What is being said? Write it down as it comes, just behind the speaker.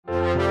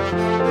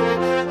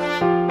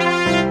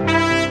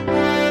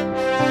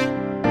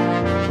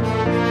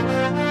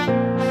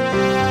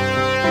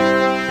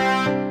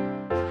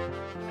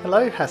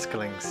Hello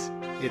Haskellings!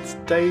 It's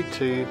day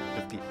 2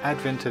 of the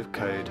Advent of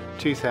Code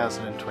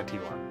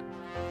 2021.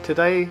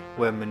 Today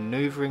we're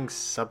manoeuvring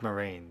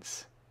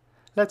submarines.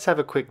 Let's have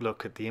a quick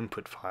look at the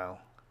input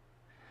file.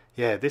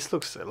 Yeah, this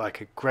looks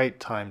like a great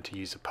time to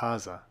use a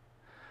parser.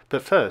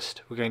 But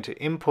first we're going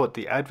to import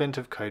the Advent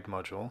of Code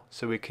module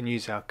so we can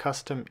use our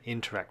custom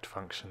interact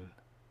function.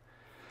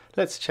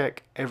 Let's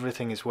check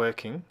everything is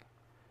working.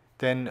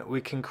 Then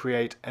we can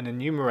create an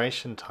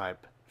enumeration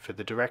type for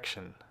the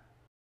direction.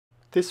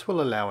 This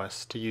will allow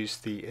us to use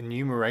the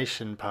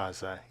enumeration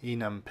parser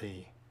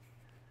enump.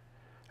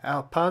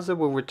 Our parser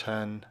will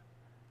return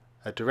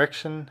a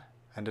direction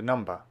and a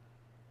number.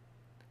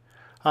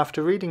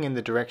 After reading in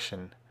the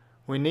direction,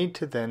 we need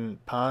to then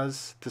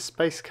parse the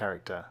space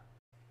character.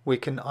 We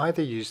can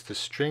either use the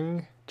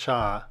string,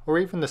 char, or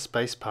even the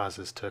space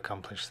parsers to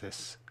accomplish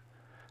this.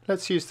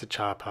 Let's use the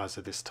char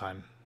parser this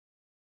time.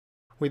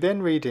 We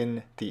then read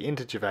in the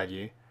integer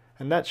value,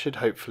 and that should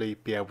hopefully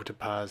be able to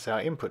parse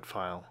our input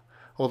file.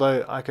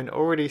 Although I can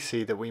already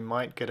see that we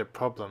might get a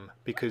problem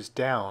because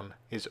down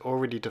is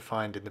already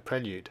defined in the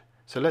prelude,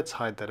 so let's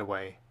hide that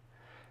away.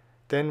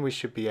 Then we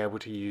should be able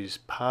to use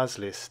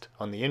parseList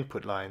on the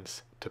input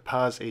lines to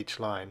parse each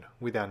line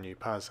with our new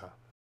parser.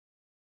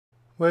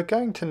 We're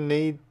going to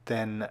need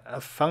then a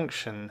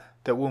function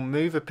that will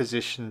move a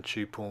position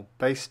tuple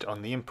based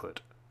on the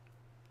input.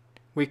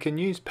 We can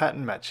use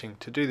pattern matching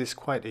to do this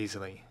quite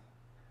easily.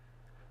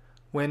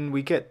 When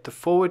we get the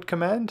forward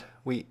command,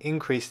 we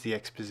increase the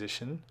x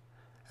position,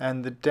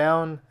 and the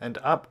down and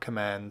up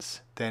commands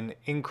then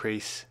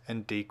increase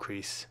and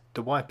decrease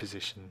the y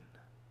position.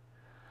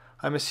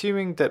 I'm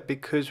assuming that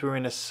because we're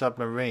in a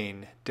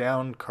submarine,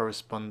 down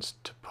corresponds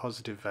to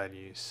positive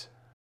values.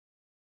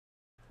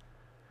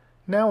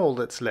 Now all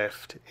that's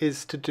left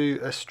is to do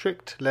a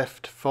strict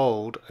left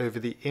fold over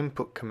the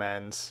input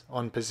commands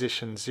on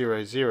position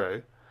 0,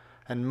 0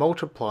 and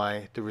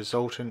multiply the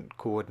resultant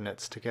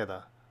coordinates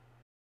together.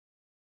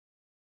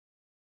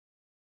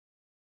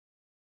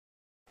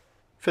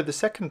 For the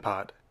second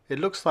part, it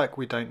looks like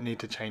we don't need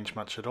to change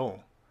much at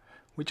all.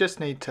 We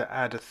just need to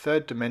add a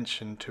third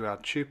dimension to our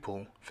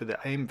tuple for the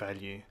aim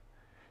value,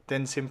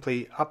 then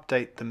simply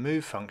update the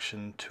move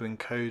function to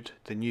encode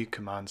the new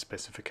command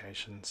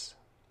specifications.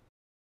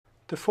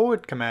 The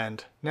forward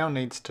command now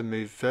needs to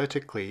move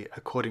vertically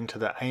according to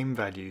the aim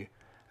value,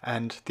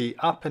 and the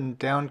up and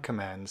down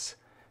commands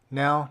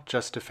now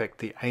just affect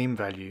the aim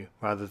value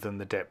rather than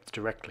the depth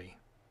directly.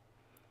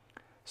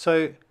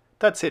 So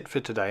that's it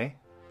for today.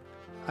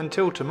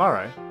 Until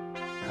tomorrow,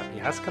 happy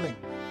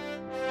Haskelling!